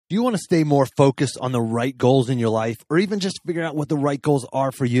Do you want to stay more focused on the right goals in your life, or even just figure out what the right goals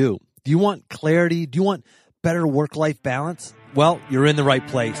are for you? Do you want clarity? Do you want better work-life balance? Well, you're in the right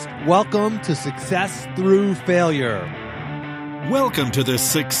place. Welcome to Success Through Failure. Welcome to the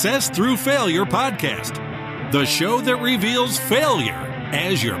Success Through Failure podcast, the show that reveals failure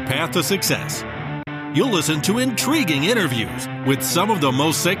as your path to success. You'll listen to intriguing interviews with some of the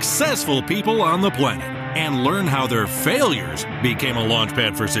most successful people on the planet and learn how their failures became a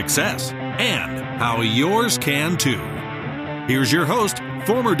launchpad for success and how yours can too. Here's your host,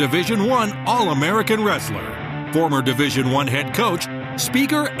 former Division I All-American wrestler, former Division I head coach,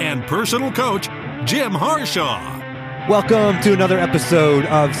 speaker, and personal coach, Jim Harshaw. Welcome to another episode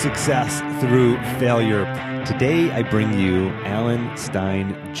of Success Through Failure. Today, I bring you Alan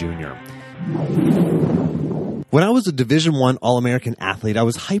Stein Jr. When I was a Division I All-American athlete, I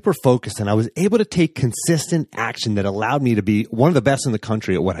was hyper-focused and I was able to take consistent action that allowed me to be one of the best in the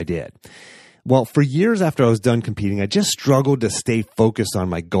country at what I did. Well, for years after I was done competing, I just struggled to stay focused on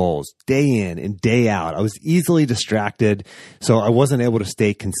my goals day in and day out. I was easily distracted, so I wasn't able to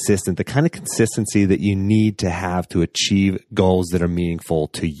stay consistent, the kind of consistency that you need to have to achieve goals that are meaningful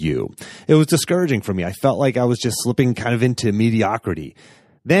to you. It was discouraging for me. I felt like I was just slipping kind of into mediocrity.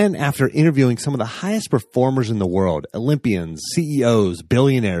 Then, after interviewing some of the highest performers in the world, Olympians, CEOs,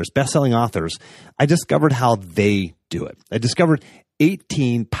 billionaires, best-selling authors, I discovered how they do it. I discovered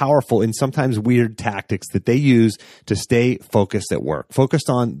 18 powerful and sometimes weird tactics that they use to stay focused at work, focused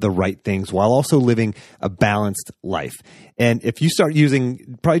on the right things while also living a balanced life. And if you start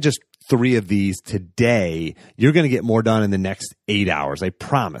using probably just 3 of these today, you're going to get more done in the next 8 hours. I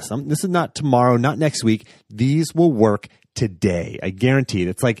promise. This is not tomorrow, not next week. These will work today. I guarantee it.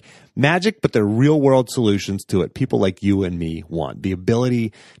 It's like magic, but they're real world solutions to it people like you and me want. The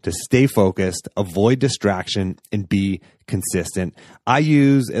ability to stay focused, avoid distraction, and be consistent. I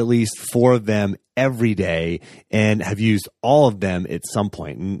use at least 4 of them every day and have used all of them at some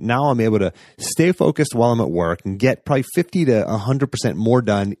point. And now I'm able to stay focused while I'm at work and get probably 50 to 100% more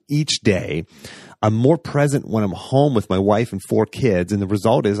done each day. I'm more present when I'm home with my wife and 4 kids. And the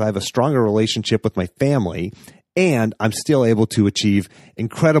result is I have a stronger relationship with my family. And I'm still able to achieve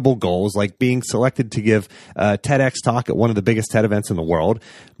incredible goals like being selected to give a TEDx talk at one of the biggest TED events in the world,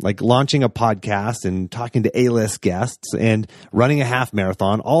 like launching a podcast and talking to A-list guests and running a half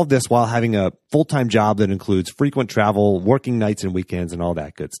marathon, all of this while having a full-time job that includes frequent travel, working nights and weekends, and all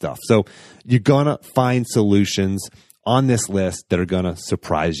that good stuff. So you're going to find solutions on this list that are going to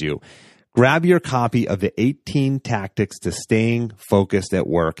surprise you. Grab your copy of the 18 Tactics to Staying Focused at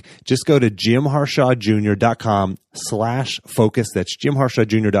Work. Just go to jimharshawjr.com/focus. That's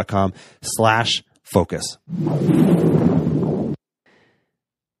jimharshawjr.com/focus.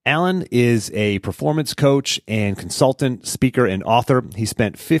 Alan is a performance coach and consultant, speaker, and author. He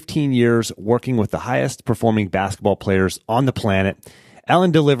spent 15 years working with the highest performing basketball players on the planet.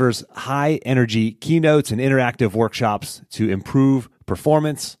 Alan delivers high-energy keynotes and interactive workshops to improve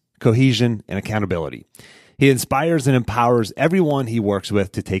performance, cohesion, and accountability. He inspires and empowers everyone he works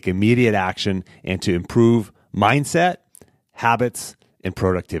with to take immediate action and to improve mindset, habits, and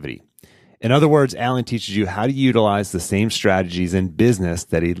productivity. In other words, Alan teaches you how to utilize the same strategies in business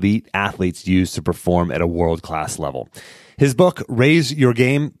that elite athletes use to perform at a world-class level. His book, Raise Your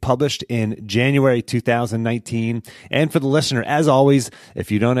Game, published in January 2019. And for the listener, as always,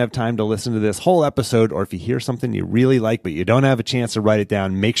 if you don't have time to listen to this whole episode, or if you hear something you really like but you don't have a chance to write it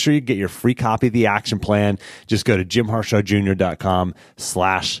down, make sure you get your free copy of the action plan. Just go to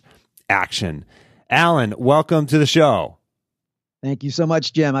jimharshawjr.com/action. Alan, welcome to the show. Thank you so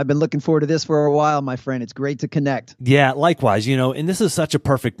much, Jim. I've been looking forward to this for a while, my friend. It's great to connect. Yeah, likewise, and this is such a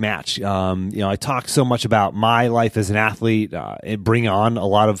perfect match. I talk so much about my life as an athlete, and bring on a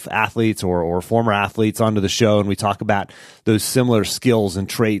lot of athletes or former athletes onto the show, and we talk about those similar skills and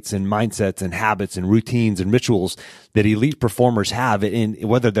traits and mindsets and habits and routines and rituals that elite performers have, in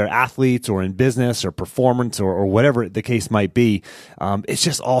whether they're athletes or in business or performance or whatever the case might be. It's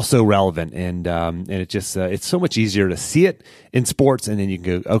just all so relevant, and it just it's so much easier to see it in sports, and then you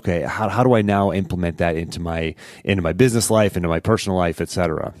can go, okay, how do I now implement that into my business life, into my personal life,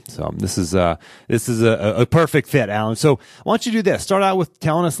 etc. So this is a perfect fit, Alan. So why don't you do this? Start out with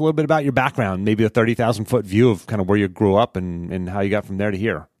telling us a little bit about your background, maybe a 30,000-foot view of kind of where you grew up and how you got from there to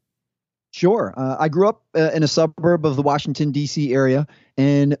here. Sure. I grew up in a suburb of the Washington, D.C. area,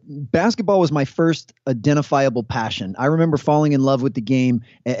 and basketball was my first identifiable passion. I remember falling in love with the game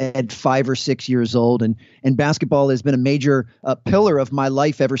at 5 or 6 years old, and basketball has been a major pillar of my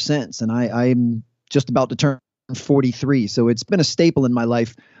life ever since. And I'm just about to turn 43, so it's been a staple in my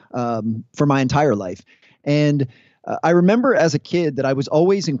life for my entire life. And I remember as a kid that I was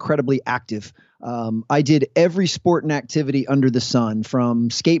always incredibly active. I did every sport and activity under the sun, from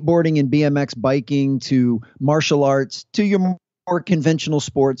skateboarding and BMX biking to martial arts to your more conventional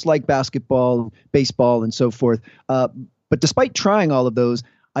sports like basketball, baseball, and so forth. But despite trying all of those,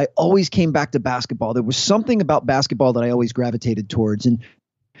 I always came back to basketball. There was something about basketball that I always gravitated towards. And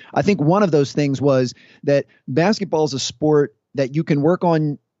I think one of those things was that basketball is a sport that you can work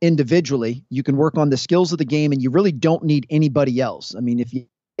on individually. You can work on the skills of the game, and you really don't need anybody else. I mean, if you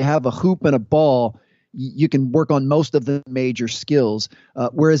have a hoop and a ball, you can work on most of the major skills,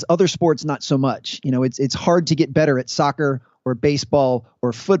 whereas other sports, not so much. You know, it's hard to get better at soccer or baseball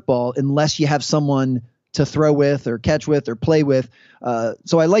or football unless you have someone to throw with or catch with or play with.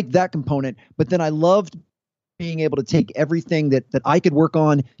 So I liked that component, but then I loved being able to take everything that I could work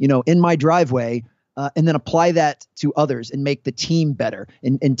on, you know, in my driveway, and then apply that to others and make the team better,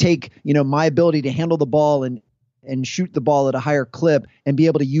 and take, you know, my ability to handle the ball and shoot the ball at a higher clip and be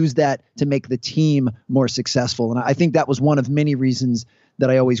able to use that to make the team more successful. And I think that was one of many reasons that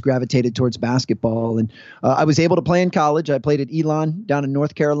I always gravitated towards basketball. And I was able to play in college. I played at Elon down in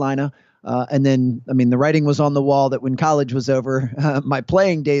North Carolina. And then, I mean, the writing was on the wall that when college was over, my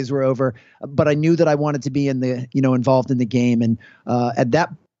playing days were over, but I knew that I wanted to be involved in the game. And at that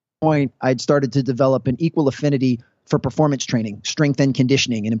point, I'd started to develop an equal affinity for performance training, strength and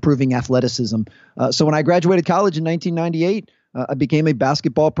conditioning, and improving athleticism. So when I graduated college in 1998, I became a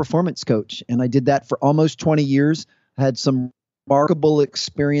basketball performance coach, and I did that for almost 20 years. I had some remarkable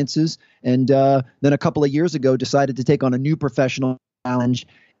experiences, and then a couple of years ago, decided to take on a new professional challenge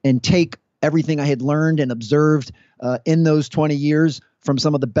and take everything I had learned and observed in those 20 years from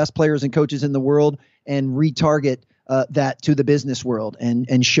some of the best players and coaches in the world, and retarget that to the business world,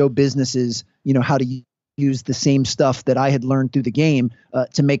 and show businesses, you know, how to use the same stuff that I had learned through the game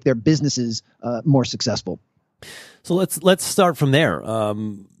to make their businesses more successful. So let's start from there.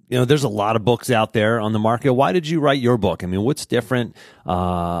 You know, there's a lot of books out there on the market. Why did you write your book? I mean, what's different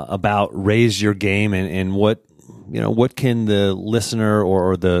about Raise Your Game, and what can the listener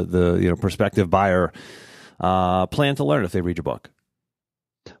or the prospective buyer plan to learn if they read your book?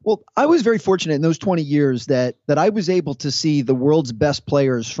 Well, I was very fortunate in those 20 years that I was able to see the world's best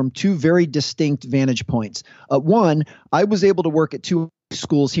players from two very distinct vantage points. One, I was able to work at two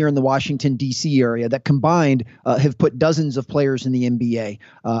schools here in the Washington, D.C. area that combined have put dozens of players in the NBA.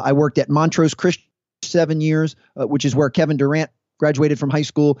 I worked at Montrose Christian 7 years, which is where Kevin Durant graduated from high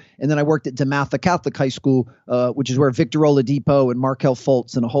school. And then I worked at DeMatha Catholic High School, which is where Victor Oladipo and Markelle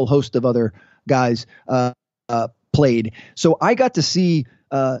Fultz and a whole host of other guys played. So I got to see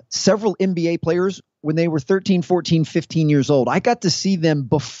several NBA players when they were 13, 14, 15 years old. I got to see them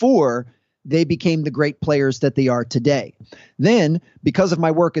before they became the great players that they are today. Then, because of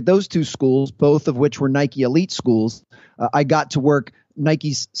my work at those two schools, both of which were Nike elite schools, I got to work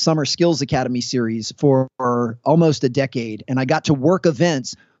Nike's Summer Skills Academy series for almost a decade. And I got to work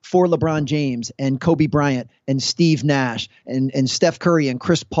events for LeBron James and Kobe Bryant and Steve Nash and Steph Curry and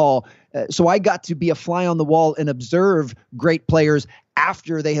Chris Paul. So I got to be a fly on the wall and observe great players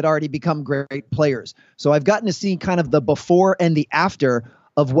after they had already become great players. So I've gotten to see kind of the before and the after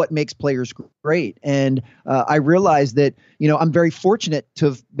of what makes players great. And I realized that, you know, I'm very fortunate to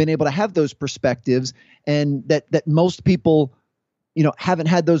have been able to have those perspectives, and that most people, you know, haven't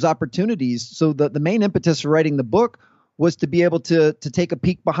had those opportunities. So the main impetus for writing the book was to be able to take a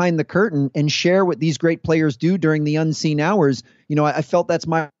peek behind the curtain and share what these great players do during the unseen hours. You know, I felt that's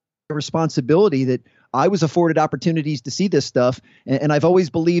my responsibility, that I was afforded opportunities to see this stuff. And I've always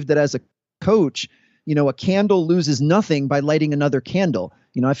believed that as a coach, you know, a candle loses nothing by lighting another candle.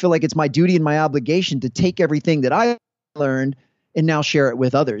 You know, I feel like it's my duty and my obligation to take everything that I learned and now share it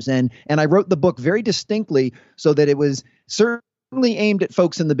with others. And I wrote the book very distinctly so that it was certainly aimed at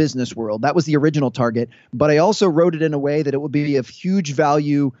folks in the business world. That was the original target. But I also wrote it in a way that it would be of huge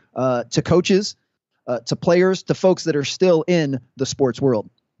value to coaches, to players, to folks that are still in the sports world.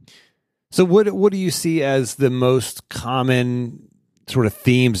 So what do you see as the most common sort of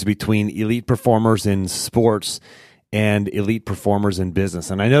themes between elite performers in sports and elite performers in business?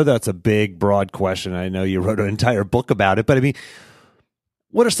 And I know that's a big, broad question. I know you wrote an entire book about it, but I mean,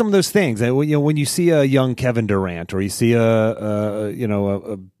 what are some of those things? You know, when you see a young Kevin Durant, or you see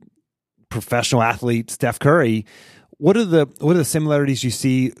a professional athlete, Steph Curry, what are the similarities you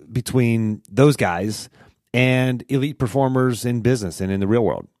see between those guys and elite performers in business and in the real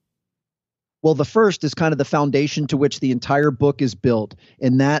world? Well, the first is kind of the foundation to which the entire book is built,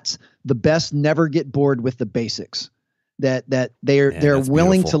 and that's the best never get bored with the basics. That they're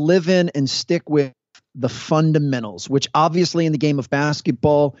willing to live in and stick with the fundamentals, which obviously in the game of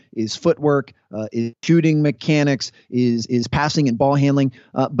basketball is footwork, is shooting mechanics, is passing and ball handling.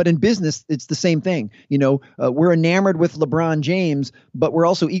 But in business, it's the same thing. We're enamored with LeBron James, but we're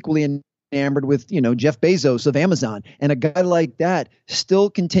also equally enamored with, Jeff Bezos of Amazon. And a guy like that still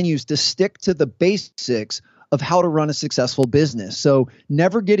continues to stick to the basics of how to run a successful business. So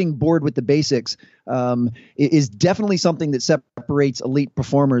never getting bored with the basics is definitely something that separates elite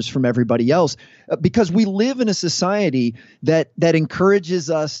performers from everybody else, because we live in a society that encourages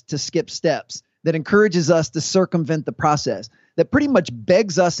us to skip steps, that encourages us to circumvent the process, that pretty much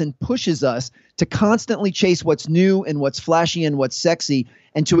begs us and pushes us to constantly chase what's new and what's flashy and what's sexy,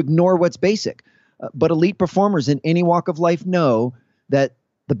 and to ignore what's basic. But elite performers in any walk of life know that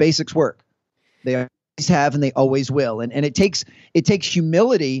the basics work. They always have, and they always will. And it takes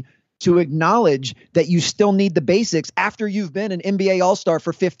humility to acknowledge that you still need the basics after you've been an NBA All-Star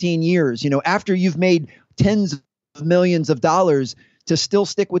for 15 years, after you've made tens of millions of dollars. To still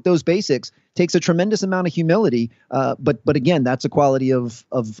stick with those basics takes a tremendous amount of humility. But again, that's a quality of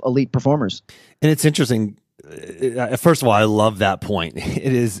elite performers. And it's interesting. First of all, I love that point.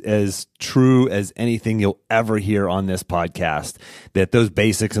 It is as true as anything you'll ever hear on this podcast, that those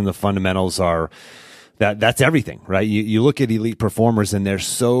basics and the fundamentals are that's everything, right? You look at elite performers and they're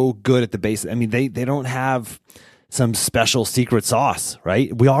so good at the basics. I mean, they don't have some special secret sauce,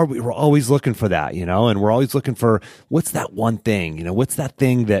 right? We're always looking for that, and we're always looking for what's that one thing, what's that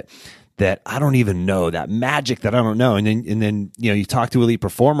thing that I don't even know, that magic that I don't know. And then you talk to elite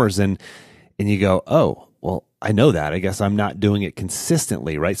performers and you go, oh, well, I know that. I guess I'm not doing it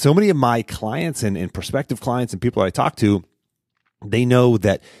consistently, right? So many of my clients and prospective clients and people I talk to, they know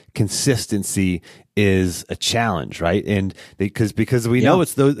that consistency is a challenge, right? And because we know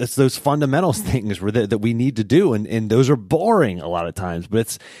it's those fundamentals things that we need to do, and those are boring a lot of times. But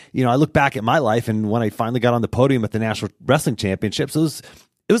it's I look back at my life, and when I finally got on the podium at the National Wrestling Championships,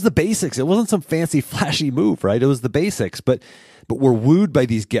 it was the basics. It wasn't some fancy flashy move, right? It was the basics. But we're wooed by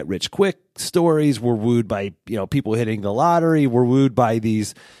these get rich quick stories. We're wooed by people hitting the lottery. We're wooed by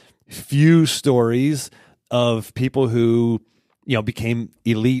these few stories of people who became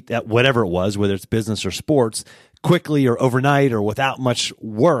elite at whatever it was, whether it's business or sports, quickly or overnight or without much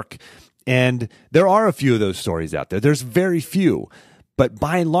work. And there are a few of those stories out there. There's very few. But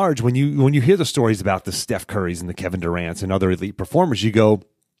by and large, when you hear the stories about the Steph Currys and the Kevin Durants and other elite performers, you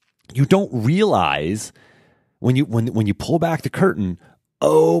don't realize when you pull back the curtain,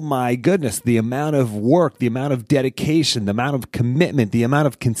 oh my goodness, the amount of work, the amount of dedication, the amount of commitment, the amount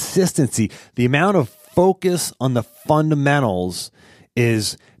of consistency, the amount of focus on the fundamentals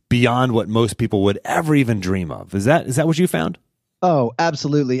is beyond what most people would ever even dream of. Is that what you found? Oh,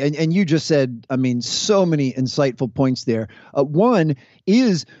 absolutely. And you just said, so many insightful points there. One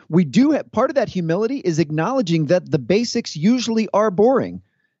is we do have part of that humility is acknowledging that the basics usually are boring.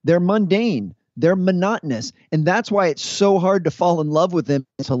 They're mundane. They're monotonous. And that's why it's so hard to fall in love with them,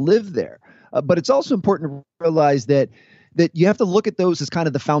 to live there. But it's also important to realize that you have to look at those as kind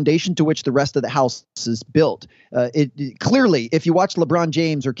of the foundation to which the rest of the house is built. Clearly, if you watch LeBron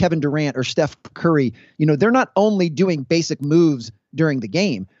James or Kevin Durant or Steph Curry, they're not only doing basic moves during the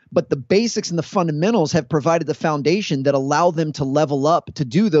game, but the basics and the fundamentals have provided the foundation that allow them to level up to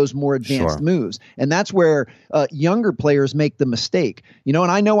do those more advanced moves. And that's where younger players make the mistake. And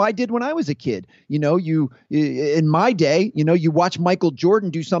I know I did when I was a kid. In my day, you watch Michael Jordan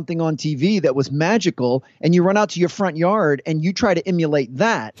do something on TV that was magical, and you run out to your front yard and you try to emulate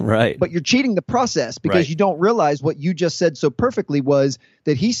that. Right. But you're cheating the process because you don't realize what you just said so perfectly was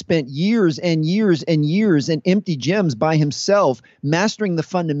that he spent years and years and years in empty gyms by himself, mastering the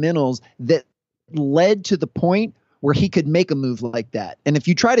fundamentals that led to the point where he could make a move like that. And if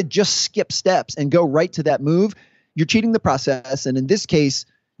you try to just skip steps and go right to that move, you're cheating the process. And in this case,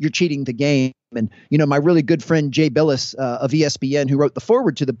 you're cheating the game. And, my really good friend, Jay Billis of ESPN, who wrote the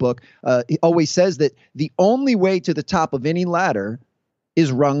foreword to the book, he always says that the only way to the top of any ladder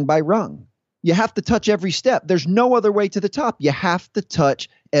is rung by rung. You have to touch every step. There's no other way to the top. You have to touch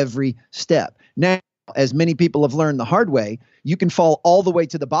every step. Now, as many people have learned the hard way, you can fall all the way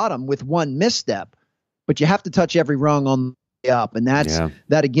to the bottom with one misstep, but you have to touch every rung on the way up. And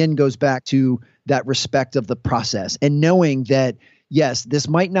that again goes back to that respect of the process and knowing that, yes, this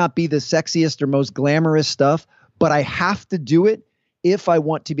might not be the sexiest or most glamorous stuff, but I have to do it if I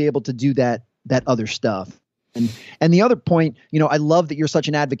want to be able to do that other stuff. And the other point, I love that you're such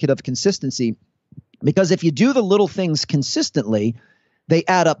an advocate of consistency, because if you do the little things consistently, they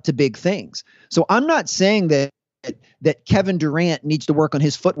add up to big things. So I'm not saying that Kevin Durant needs to work on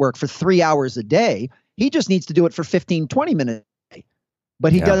his footwork for 3 hours a day. He just needs to do it for 15, 20 minutes a day.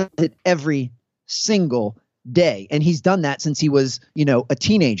 But he does it every single day. And he's done that since he was, a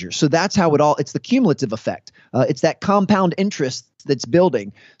teenager. So that's how it's the cumulative effect. It's that compound interest that's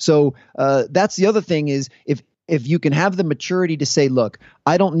building. So that's the other thing is if you can have the maturity to say, look,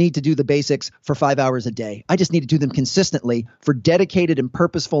 I don't need to do the basics for 5 hours a day. I just need to do them consistently for dedicated and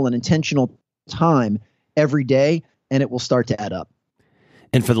purposeful and intentional time every day, and it will start to add up.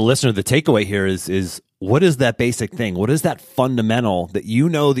 And for the listener, the takeaway here is what is that basic thing? What is that fundamental that you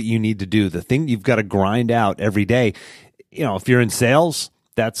know that you need to do? The thing you've got to grind out every day. If you're in sales,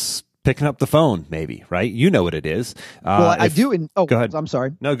 that's picking up the phone, maybe, right? You know what it is. Well, I do. Go ahead. I'm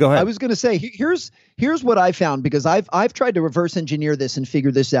sorry. No, go ahead. I was going to say, here's what I found, because I've tried to reverse engineer this and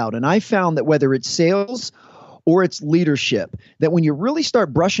figure this out. And I found that whether it's sales or it's leadership, that when you really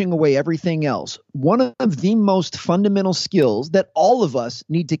start brushing away everything else, one of the most fundamental skills that all of us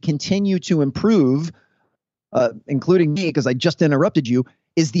need to continue to improve, including me, because I just interrupted you,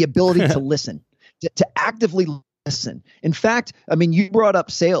 is the ability to listen, to actively listen. In fact, you brought up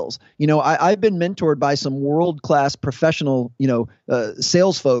sales. I've been mentored by some world-class professional,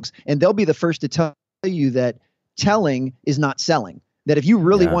 sales folks, and they'll be the first to tell you that telling is not selling. That if you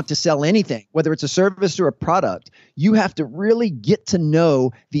really want to sell anything, whether it's a service or a product, you have to really get to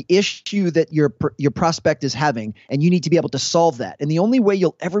know the issue that your prospect is having, and you need to be able to solve that. And the only way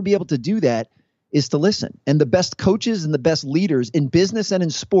you'll ever be able to do that is to listen. And the best coaches and the best leaders in business and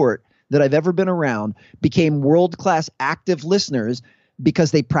in sport that I've ever been around became world-class active listeners because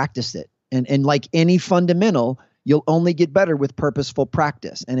they practiced it. And like any fundamental, you'll only get better with purposeful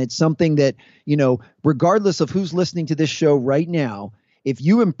practice. And it's something that, regardless of who's listening to this show right now, if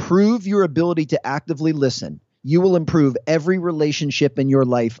you improve your ability to actively listen, you will improve every relationship in your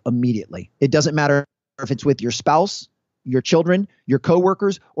life immediately. It doesn't matter if it's with your spouse, your children, your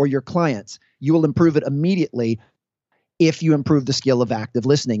coworkers, or your clients. You will improve it immediately if you improve the skill of active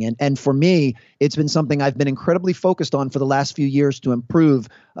listening. And for me, it's been something I've been incredibly focused on for the last few years to improve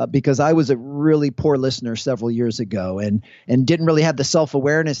because I was a really poor listener several years ago and didn't really have the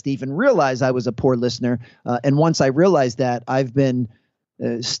self-awareness to even realize I was a poor listener. And once I realized that, I've been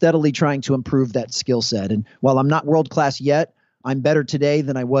steadily trying to improve that skill set. And while I'm not world-class yet, I'm better today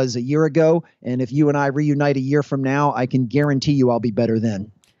than I was a year ago. And if you and I reunite a year from now, I can guarantee you I'll be better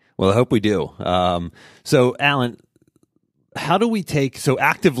then. Well, I hope we do. So, Alan, how do we take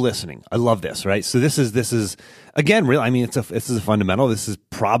active listening? I love this, right? So this is again, really, this is a fundamental. This is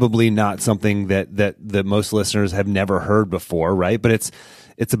probably not something that most listeners have never heard before, right? But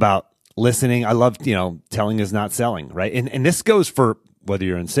it's about listening. I love, telling is not selling, right? And this goes for whether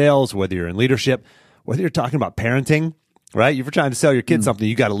you're in sales, whether you're in leadership, whether you're talking about parenting, right? If you're trying to sell your kids something,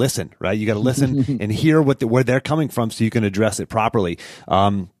 you got to listen, right? You got to listen and hear where they're coming from so you can address it properly.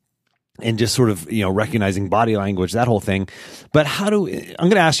 And just sort of, recognizing body language, that whole thing. But I'm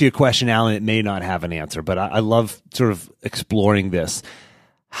going to ask you a question, Alan, it may not have an answer, but I love sort of exploring this.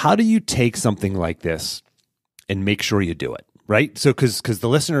 How do you take something like this and make sure you do it, right? So, because the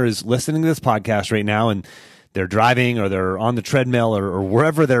listener is listening to this podcast right now and they're driving or they're on the treadmill or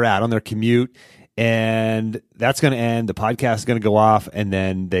wherever they're at on their commute, and that's going to end, the podcast is going to go off, and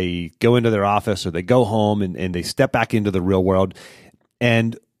then they go into their office or they go home and they step back into the real world,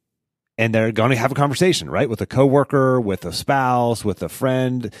 and they're going to have a conversation, right? With a coworker, with a spouse, with a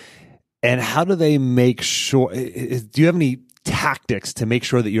friend. And how do they make sure, do you have any tactics to make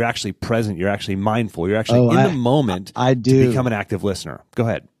sure that you're actually present, you're actually mindful, you're actually in the moment I do. To become an active listener? Go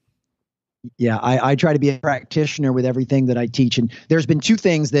ahead. Yeah, I try to be a practitioner with everything that I teach. And there's been two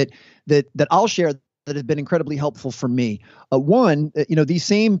things that I'll share that have been incredibly helpful for me. One, these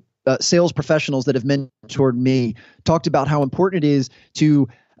same sales professionals that have mentored me talked about how important it is to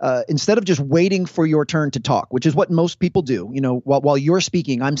instead of just waiting for your turn to talk, which is what most people do, while you're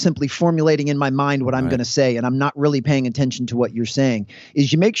speaking, I'm simply formulating in my mind what I'm going to say, and I'm not really paying attention to what you're saying,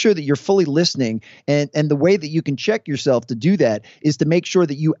 is you make sure that you're fully listening. And the way that you can check yourself to do that is to make sure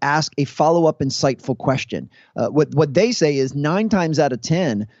that you ask a follow-up insightful question. What they say is 9 times out of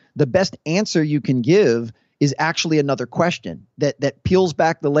 10, the best answer you can give is actually another question that peels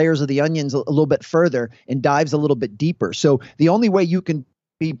back the layers of the onions a little bit further and dives a little bit deeper. So the only way you can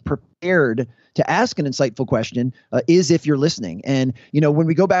be prepared to ask an insightful question is if you're listening. And, when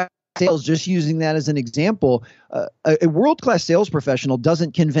we go back to sales, just using that as an example, a world-class sales professional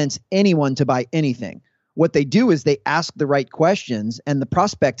doesn't convince anyone to buy anything. What they do is they ask the right questions and the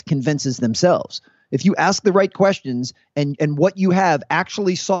prospect convinces themselves. If you ask the right questions and what you have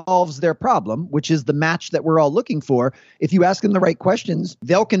actually solves their problem, which is the match that we're all looking for, if you ask them the right questions,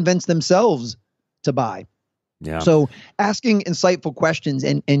 they'll convince themselves to buy. Yeah. So asking insightful questions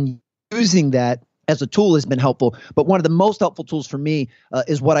and using that as a tool has been helpful. But one of the most helpful tools for me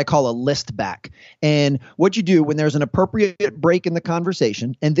is what I call a list back. And what you do when there's an appropriate break in the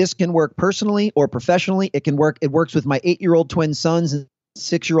conversation, and this can work personally or professionally. It works with my 8-year-old twin sons and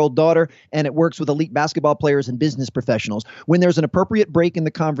 6-year-old daughter, and it works with elite basketball players and business professionals. When there's an appropriate break in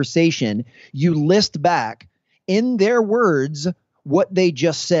the conversation, you list back in their words what they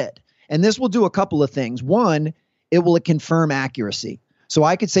just said. And this will do a couple of things. One, it will confirm accuracy. So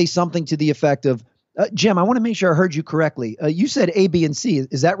I could say something to the effect of, Jim, I want to make sure I heard you correctly. You said A, B, and C.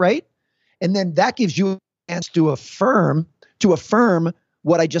 Is that right? And then that gives you a chance to affirm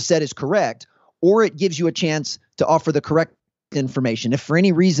what I just said is correct, or it gives you a chance to offer the correct information. If for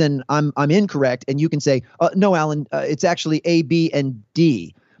any reason I'm incorrect, and you can say, no, Alan, it's actually A, B, and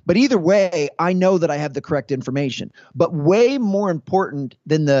D. But either way, I know that I have the correct information. But way more important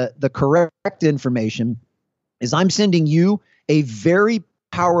than the correct information is I'm sending you a very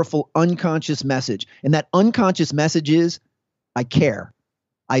powerful unconscious message. And that unconscious message is, I care.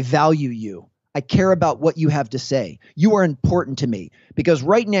 I value you. I care about what you have to say. You are important to me, because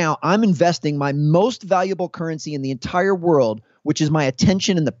right now I'm investing my most valuable currency in the entire world, which is my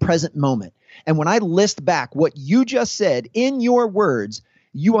attention in the present moment. And when I list back what you just said in your words,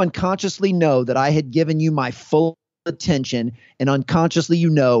 you unconsciously know that I had given you my full attention, and unconsciously you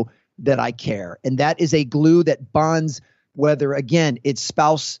know that I care. And that is a glue that bonds, whether, again, it's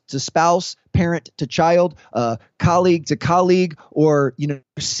spouse to spouse, parent to child, colleague to colleague, or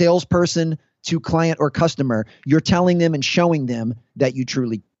salesperson to client or customer. You're telling them and showing them that you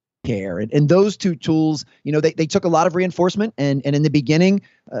truly care. And those two tools, they took a lot of reinforcement. And in the beginning,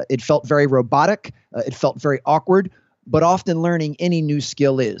 it felt very robotic. It felt very awkward. But often learning any new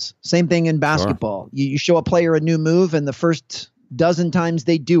skill is. Same thing in basketball. Sure. You show a player a new move, and the first dozen times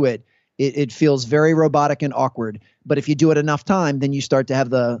they do it, it feels very robotic and awkward. But if you do it enough time, then you start to have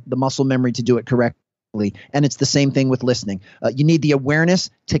the muscle memory to do it correctly. And it's the same thing with listening. You need the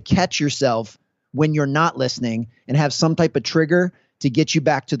awareness to catch yourself when you're not listening, and have some type of trigger to get you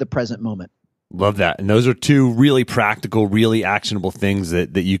back to the present moment. Love that. And those are two really practical, really actionable things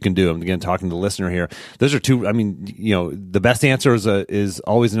that you can do. I'm again talking to the listener here. Those are two. I mean, the best answer is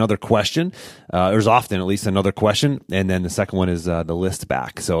always another question. There's often at least another question. And then the second one is the list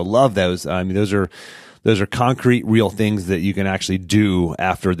back. So I love those. I mean, those are concrete, real things that you can actually do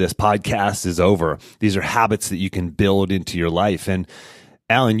after this podcast is over. These are habits that you can build into your life. And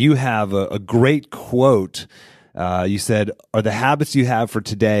Alan, you have a great quote. You said, are the habits you have for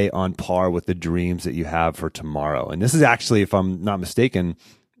today on par with the dreams that you have for tomorrow? And this is actually, if I'm not mistaken,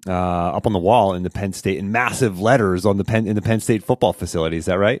 up on the wall in the Penn State, in massive letters in the Penn State football facility. Is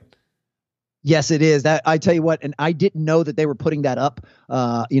that right? Yes, it is. That I tell you what, and I didn't know that they were putting that up.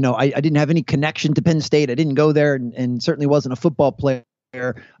 I didn't have any connection to Penn State. I didn't go there, and certainly wasn't a football player.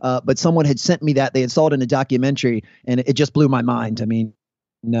 But someone had sent me that. They had saw it in a documentary, and it just blew my mind. I mean,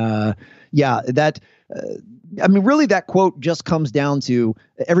 really, that quote just comes down to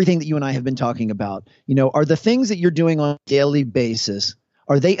everything that you and I have been talking about. Are the things that you're doing on a daily basis,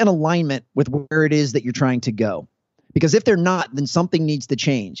 are they in alignment with where it is that you're trying to go? Because if they're not, then something needs to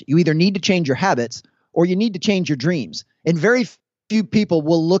change. You either need to change your habits, or you need to change your dreams. And very few people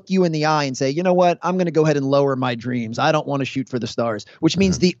will look you in the eye and say, you know what, I'm going to go ahead and lower my dreams. I don't want to shoot for the stars, which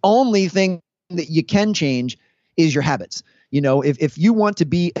means the only thing that you can change is your habits. If you want to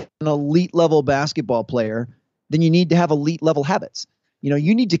be an elite level basketball player, then you need to have elite level habits.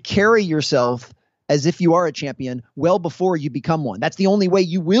 You need to carry yourself as if you are a champion well before you become one. That's the only way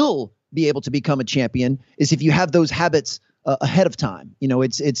you will be able to become a champion, is if you have those habits ahead of time.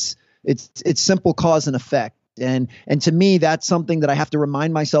 It's simple cause and effect. And to me, that's something that I have to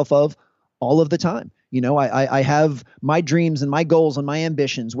remind myself of all of the time. I have my dreams and my goals and my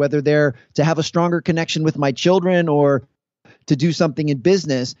ambitions, whether they're to have a stronger connection with my children or to do something in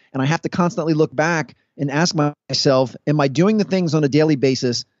business. And I have to constantly look back and ask myself, am I doing the things on a daily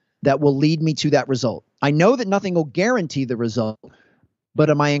basis that will lead me to that result? I know that nothing will guarantee the result, but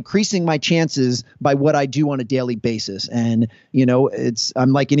am I increasing my chances by what I do on a daily basis? And,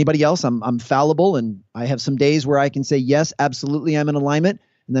 I'm like anybody else. I'm fallible, and I have some days where I can say, yes, absolutely, I'm in alignment.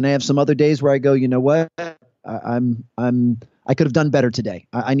 And then I have some other days where I go, you know what, I could have done better today.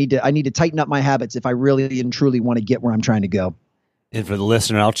 I need to tighten up my habits if I really and truly want to get where I'm trying to go. And for the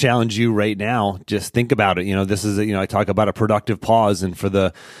listener, I'll challenge you right now. Just think about it. This is I talk about a productive pause, and for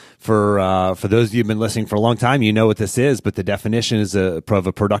those of you who've been listening for a long time, you know what this is. But the definition of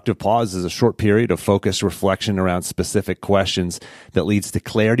a productive pause is a short period of focused reflection around specific questions that leads to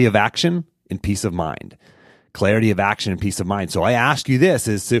clarity of action and peace of mind. Clarity of action and peace of mind. So I ask you this: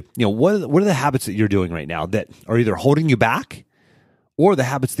 what are the habits that you're doing right now that are either holding you back or the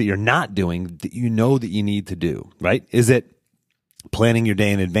habits that you're not doing that you know that you need to do, right? Is it planning your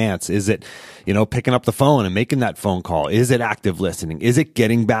day in advance? Is it, picking up the phone and making that phone call? Is it active listening? Is it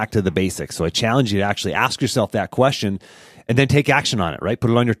getting back to the basics? So I challenge you to actually ask yourself that question and then take action on it, right? Put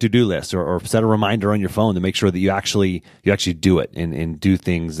it on your to-do list or set a reminder on your phone to make sure that you actually do it and do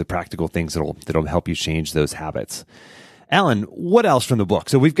things, the practical things that'll help you change those habits. Alan, what else from the book?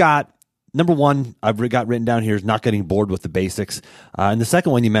 So we've got number one, I've got written down here, is not getting bored with the basics. And the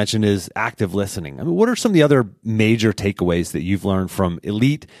second one you mentioned is active listening. I mean, what are some of the other major takeaways that you've learned from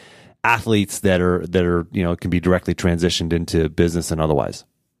elite athletes that are can be directly transitioned into business and otherwise?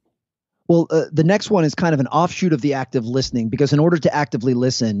 Well, the next one is kind of an offshoot of the active listening, because in order to actively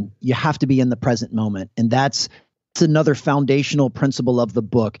listen, you have to be in the present moment. And that's another foundational principle of the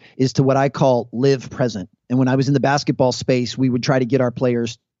book, is to what I call live present. And when I was in the basketball space, we would try to get our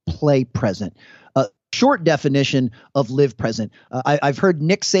players play present. Short definition of live present. I've heard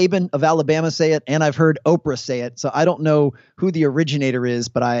Nick Saban of Alabama say it, and I've heard Oprah say it. So I don't know who the originator is,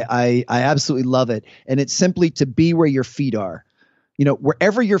 but I absolutely love it. And it's simply to be where your feet are.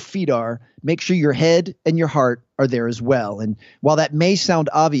 Wherever your feet are, make sure your head and your heart are there as well. And while that may sound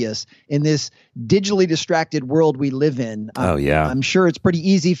obvious in this digitally distracted world we live in, I'm sure it's pretty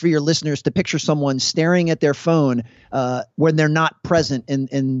easy for your listeners to picture someone staring at their phone when they're not present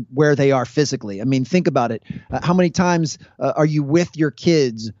in where they are physically. I mean, think about it. How many times are you with your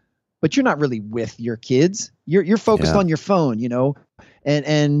kids, but you're not really with your kids? You're focused on your phone,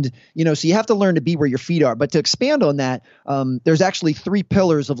 And so you have to learn to be where your feet are. But to expand on that, there's actually 3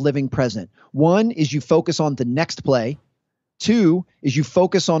 pillars of living present. One is you focus on the next play. 2 is you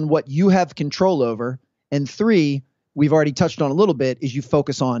focus on what you have control over. And 3, we've already touched on a little bit, is you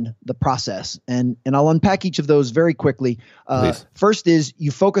focus on the process. And I'll unpack each of those very quickly. First is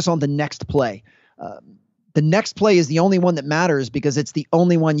you focus on the next play. The next play is the only one that matters because it's the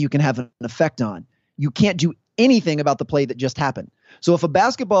only one you can have an effect on. You can't do anything about the play that just happened. So if a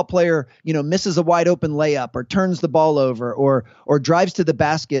basketball player, misses a wide open layup or turns the ball over or drives to the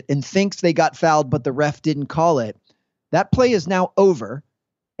basket and thinks they got fouled, but the ref didn't call it, that play is now over,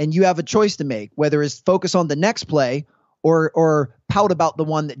 and you have a choice to make, whether it's focus on the next play or pout about the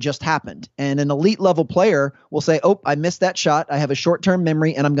one that just happened. And an elite level player will say, oh, I missed that shot. I have a short-term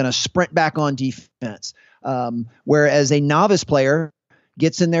memory and I'm going to sprint back on defense. Whereas a novice player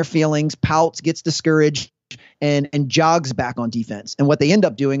gets in their feelings, pouts, gets discouraged, and jogs back on defense. And what they end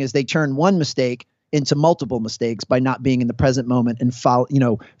up doing is they turn one mistake into multiple mistakes by not being in the present moment and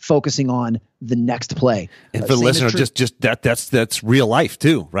focusing on the next play. And for the listener, just that's real life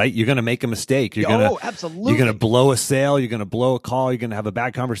too, right? You're going to make a mistake. Absolutely. You're going to blow a sale. You're going to blow a call. You're going to have a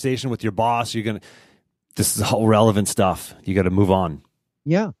bad conversation with your boss. This is all relevant stuff. You got to move on.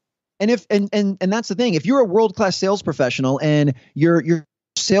 Yeah. And and that's the thing. If you're a world-class sales professional and your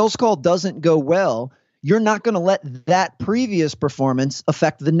sales call doesn't go well, you're not going to let that previous performance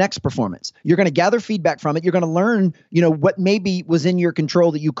affect the next performance. You're going to gather feedback from it. You're going to learn, what maybe was in your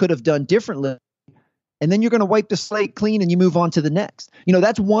control that you could have done differently. And then you're going to wipe the slate clean and you move on to the next.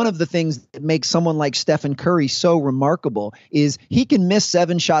 That's one of the things that makes someone like Stephen Curry so remarkable, is he can miss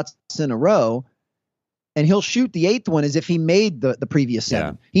 7 shots in a row and he'll shoot the 8th one as if he made the previous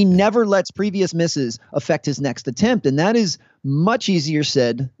 7. Yeah. He never lets previous misses affect his next attempt. And that is much easier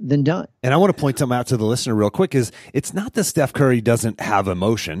said than done. And I want to point something out to the listener real quick, is it's not that Steph Curry doesn't have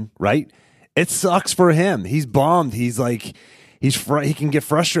emotion, right? It sucks for him. He's bummed. He's like, he can get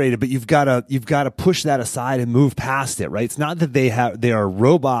frustrated, but you've got to push that aside and move past it, right? It's not that they are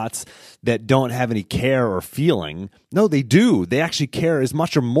robots that don't have any care or feeling. No, they do. They actually care as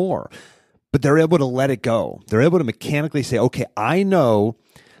much or more. But they're able to let it go. They're able to mechanically say, okay, I know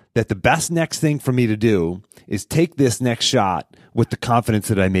that the best next thing for me to do is take this next shot with the confidence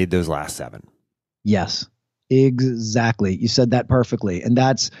that I made those last 7. Yes, exactly. You said that perfectly. And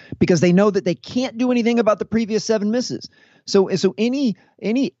that's because they know that they can't do anything about the previous 7 misses. So any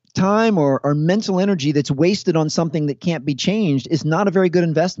time or mental energy that's wasted on something that can't be changed is not a very good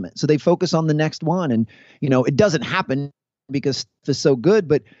investment. So they focus on the next one. And, it doesn't happen because Steph is so good,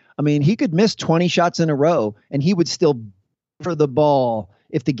 but I mean, he could miss 20 shots in a row and he would still for the ball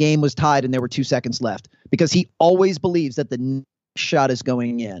if the game was tied and there were 2 seconds left, because he always believes that the next shot is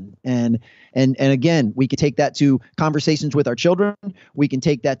going in. And again, we could take that to conversations with our children. We can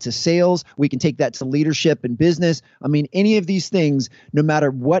take that to sales. We can take that to leadership and business. I mean, any of these things, no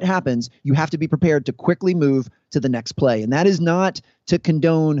matter what happens, you have to be prepared to quickly move to the next play. And that is not to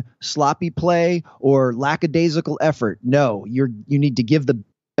condone sloppy play or lackadaisical effort. No, you need to give the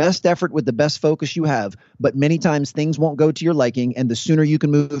best effort with the best focus you have, but many times things won't go to your liking, and the sooner you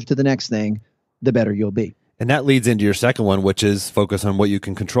can move to the next thing, the better you'll be. And that leads into your second one, which is focus on what you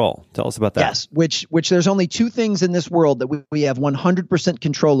can control. Tell us about that. Yes, which there's only two things in this world that we have 100%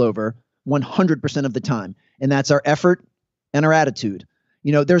 control over 100% of the time, and that's our effort and our attitude.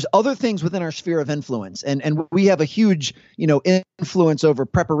 There's other things within our sphere of influence, and we have a huge, influence over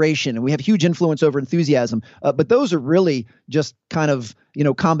preparation, and we have huge influence over enthusiasm. But those are really just kind of,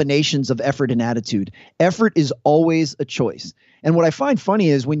 combinations of effort and attitude. Effort is always a choice. And what I find funny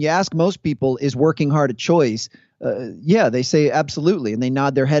is when you ask most people, is working hard a choice? Yeah, they say absolutely, and they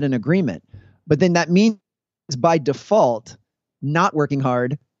nod their head in agreement. But then that means by default, not working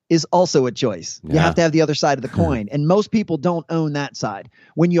hard is also a choice. Yeah. You have to have the other side of the coin. And most people don't own that side.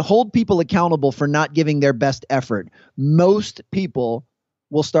 When you hold people accountable for not giving their best effort, most people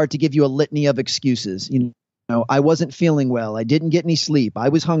will start to give you a litany of excuses. I wasn't feeling well. I didn't get any sleep. I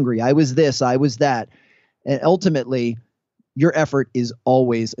was hungry. I was this. I was that. And ultimately, your effort is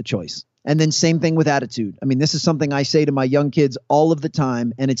always a choice. And then same thing with attitude. I mean, this is something I say to my young kids all of the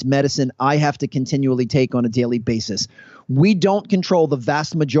time, and it's medicine I have to continually take on a daily basis. We don't control the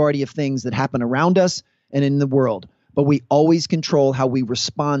vast majority of things that happen around us and in the world, but we always control how we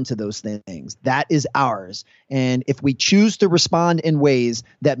respond to those things. That is ours. And if we choose to respond in ways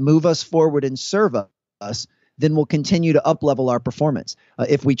that move us forward and serve us, then we'll continue to up-level our performance.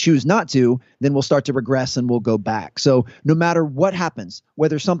 If we choose not to, then we'll start to regress and we'll go back. So no matter what happens,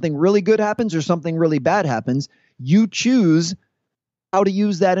 whether something really good happens or something really bad happens, you choose how to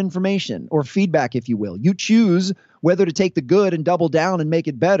use that information or feedback, if you will. You choose whether to take the good and double down and make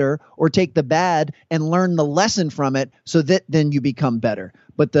it better, or take the bad and learn the lesson from it so that then you become better.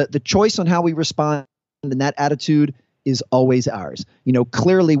 But the choice on how we respond and that attitude is always ours.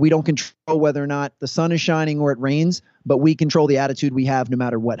 Clearly we don't control whether or not the sun is shining or it rains, but we control the attitude we have no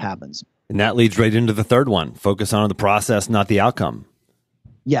matter what happens. And that leads right into the third one. Focus on the process, not the outcome.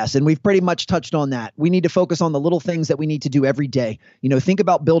 Yes, and we've pretty much touched on that. We need to focus on the little things that we need to do every day. Think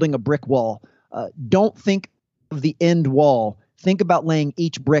about building a brick wall. Don't think of the end wall. Think about laying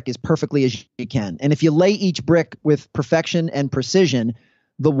each brick as perfectly as you can. And if you lay each brick with perfection and precision,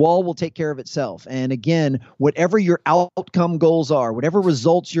 the wall will take care of itself. And again, whatever your outcome goals are, whatever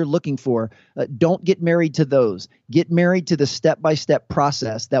results you're looking for, don't get married to those. Get married to the step-by-step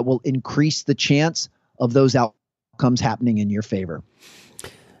process that will increase the chance of those outcomes happening in your favor.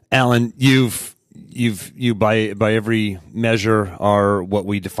 Alan, you by every measure are what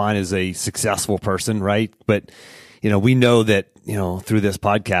we define as a successful person, right? But we know that, through this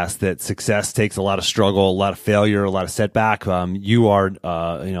podcast that success takes a lot of struggle, a lot of failure, a lot of setback. You are,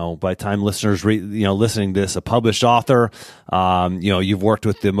 by the time listeners, listening to this, a published author. You've worked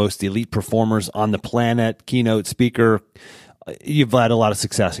with the most elite performers on the planet, keynote speaker. You've had a lot of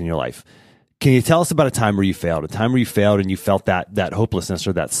success in your life. Can you tell us about a time where you failed and you felt that hopelessness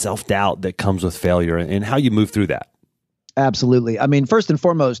or that self-doubt that comes with failure, and how you moved through that? Absolutely. I mean, first and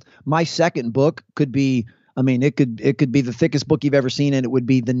foremost, my second book could be, it could be the thickest book you've ever seen, and it would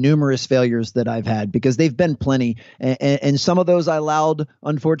be the numerous failures that I've had, because they've been plenty. And some of those I allowed,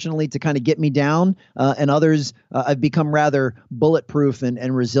 unfortunately, to kind of get me down, and others I've become rather bulletproof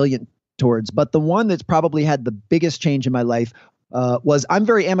and resilient towards. But the one that's probably had the biggest change in my life was I'm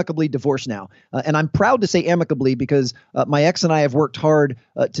very amicably divorced now. And I'm proud to say amicably because my ex and I have worked hard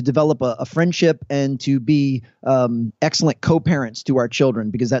to develop a friendship and to be excellent co-parents to our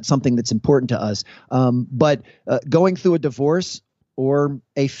children, because that's something that's important to us. But going through a divorce, or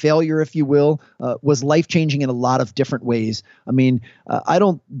a failure, if you will, was life-changing in a lot of different ways.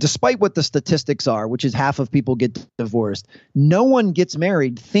 Despite what the statistics are, which is half of people get divorced, no one gets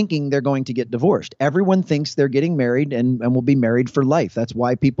married thinking they're going to get divorced. Everyone thinks they're getting married and will be married for life. That's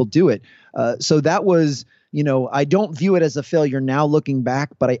why people do it. So that was, I don't view it as a failure now looking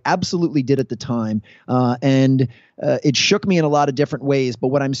back, but I absolutely did at the time. And it shook me in a lot of different ways. But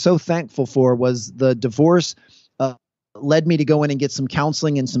what I'm so thankful for was the divorce led me to go in and get some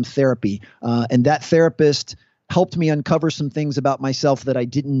counseling and some therapy. And that therapist helped me uncover some things about myself that I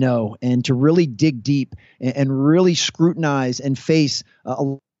didn't know, and to really dig deep and really scrutinize and face a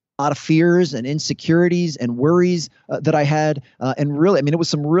lot of fears and insecurities and worries that I had. And really, it was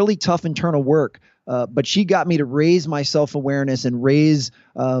some really tough internal work. But she got me to raise my self-awareness and raise,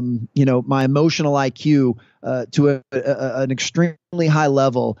 my emotional IQ to an extremely high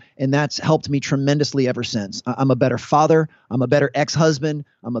level. And that's helped me tremendously ever since. I'm a better father. I'm a better ex-husband.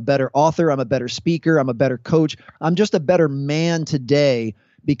 I'm a better author. I'm a better speaker. I'm a better coach. I'm just a better man today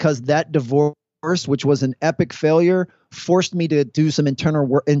because that divorce, which was an epic failure, forced me to do some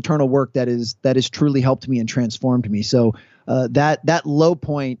internal work that is truly helped me and transformed me. So that low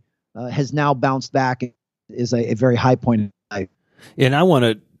point has now bounced back, is a very high point in life. And I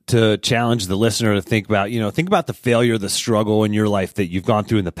want to challenge the listener to think about, think about the failure, the struggle in your life that you've gone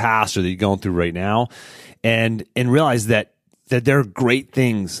through in the past or that you're going through right now, and realize that there are great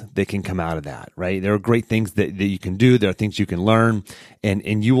things that can come out of that, right? There are great things that you can do. There are things you can learn,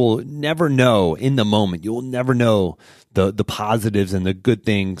 and you will never know in the moment. You will never know the positives and the good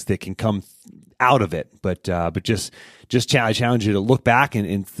things that can come out of it. But just challenge you to look back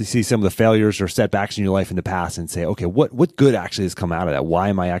and see some of the failures or setbacks in your life in the past and say, okay, what good actually has come out of that? Why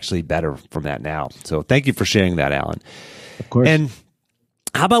am I actually better from that now? So thank you for sharing that, Alan. Of course. And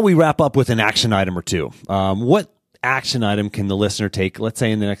how about we wrap up with an action item or two? What action item can the listener take, let's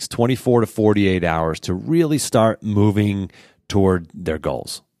say in the next 24 to 48 hours, to really start moving toward their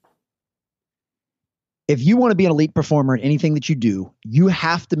goals? If you want to be an elite performer in anything that you do, you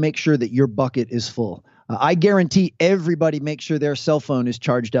have to make sure that your bucket is full. I guarantee everybody makes sure their cell phone is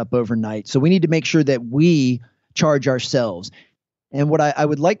charged up overnight. So we need to make sure that we charge ourselves. And what I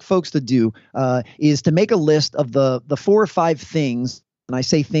would like folks to do is to make a list of the 4 or 5 things, and I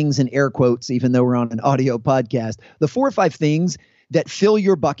say things in air quotes, even though we're on an audio podcast, the 4 or 5 things that fill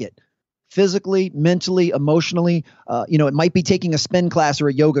your bucket. Physically, mentally, emotionally. It might be taking a spin class or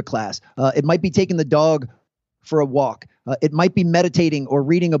a yoga class. It might be taking the dog for a walk. It might be meditating or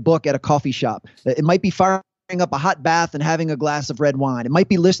reading a book at a coffee shop. It might be firing up a hot bath and having a glass of red wine. It might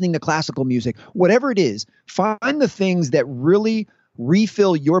be listening to classical music. Whatever it is, find the things that really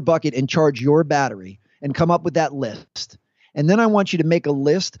refill your bucket and charge your battery, and come up with that list. And then I want you to make a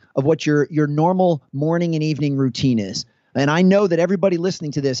list of what your normal morning and evening routine is. And I know that everybody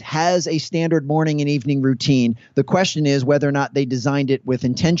listening to this has a standard morning and evening routine. The question is whether or not they designed it with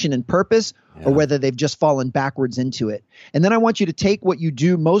intention and purpose, or whether they've just fallen backwards into it. And then I want you to take what you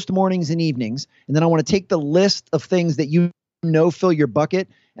do most mornings and evenings, and then I want to take the list of things that you know fill your bucket,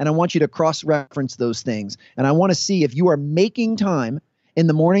 and I want you to cross-reference those things. And I want to see if you are making time in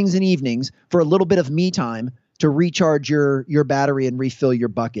the mornings and evenings for a little bit of me time to recharge your battery and refill your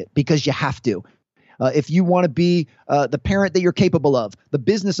bucket, because you have to. If you want to be the parent that you're capable of, the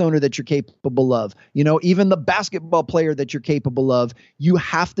business owner that you're capable of, even the basketball player that you're capable of, you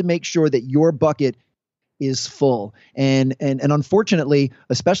have to make sure that your bucket is full. And unfortunately,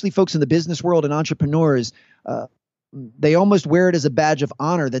 especially folks in the business world and entrepreneurs, they almost wear it as a badge of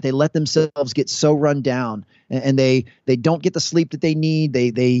honor that they let themselves get so run down, and they don't get the sleep that they need.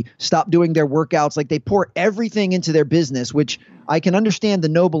 They stop doing their workouts. Like, they pour everything into their business, which I can understand the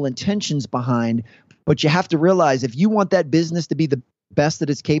noble intentions behind, but you have to realize if you want that business to be the best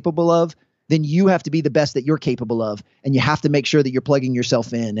that it's capable of, then you have to be the best that you're capable of, and you have to make sure that you're plugging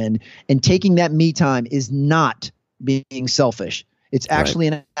yourself in. And taking that me time is not being selfish. It's actually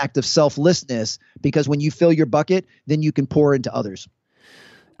an act of selflessness, because when you fill your bucket, then you can pour into others.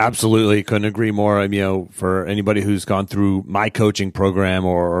 Absolutely. Couldn't agree more. For anybody who's gone through my coaching program,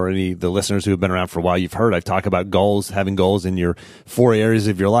 or any of the listeners who have been around for a while, you've heard I've talked about goals, having goals in your 4 areas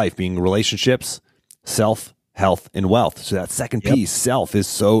of your life, being relationships, self, health, and wealth. So that second piece, self, is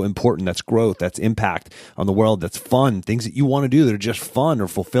so important. That's growth. That's impact on the world. That's fun. Things that you want to do that are just fun or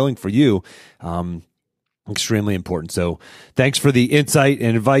fulfilling for you. Extremely important. So thanks for the insight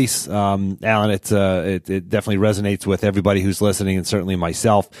and advice, Alan. It definitely resonates with everybody who's listening, and certainly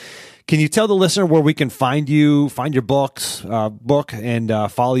myself. Can you tell the listener where we can find you, find your book,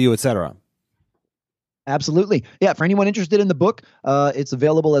 and follow you, etc.? Absolutely. Yeah. For anyone interested in the book, it's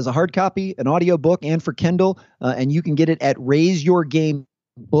available as a hard copy, an audio book, and for Kindle. And you can get it at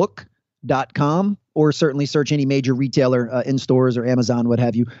raiseyourgamebook.com, or certainly search any major retailer in stores or Amazon, what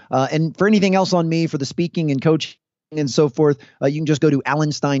have you. And for anything else on me, for the speaking and coaching and so forth, you can just go to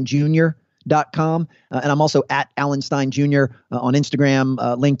alansteinjr.com. And I'm also at Alan Stein Jr. On Instagram,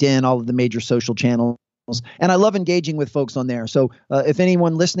 LinkedIn, all of the major social channels. And I love engaging with folks on there. So if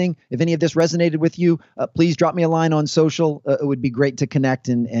anyone listening, if any of this resonated with you, please drop me a line on social. It would be great to connect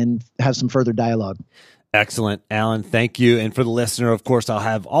and have some further dialogue. Excellent, Alan. Thank you. And for the listener, of course, I'll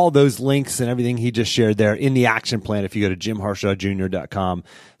have all those links and everything he just shared there in the action plan if you go to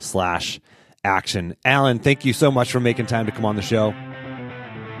jimharshawjr.com/action. Alan, thank you so much for making time to come on the show.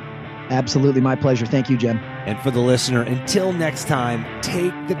 Absolutely. My pleasure. Thank you, Jim. And for the listener, until next time,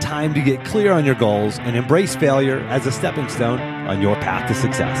 take the time to get clear on your goals and embrace failure as a stepping stone on your path to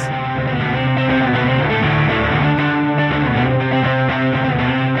success.